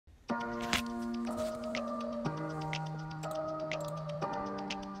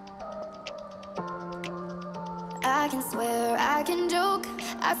can swear, I can joke,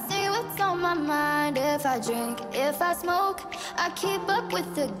 I say what's on my mind. If I drink, if I smoke, I keep up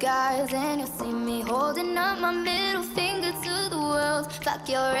with the guys. And you'll see me holding up my middle finger to the world. Fuck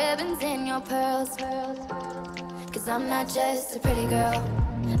your ribbons and your pearls. Cause I'm not just a pretty girl,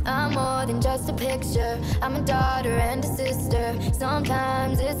 I'm more than just a picture. I'm a daughter and a sister.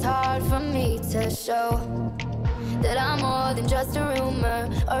 Sometimes it's hard for me to show that I'm more than just a rumor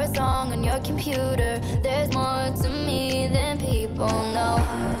or a song on your computer. There's more to me than people know.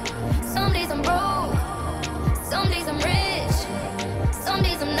 Some days I'm broke, some days I'm rich, some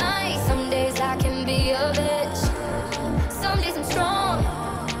days I'm nice, some days I can be a bitch. Some days I'm strong,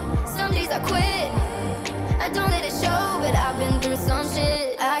 some days I quit. I don't let it show, but I've been through some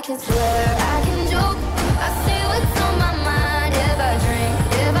shit. I can swear, I can joke, I say what's on my mind. If I drink,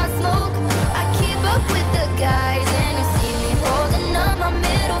 if I smoke, I keep up with the guys. And you see me holding up my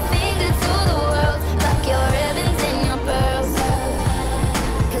middle finger to the world. Fuck your ribbons and your pearls.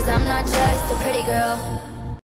 Cause I'm not just a pretty girl,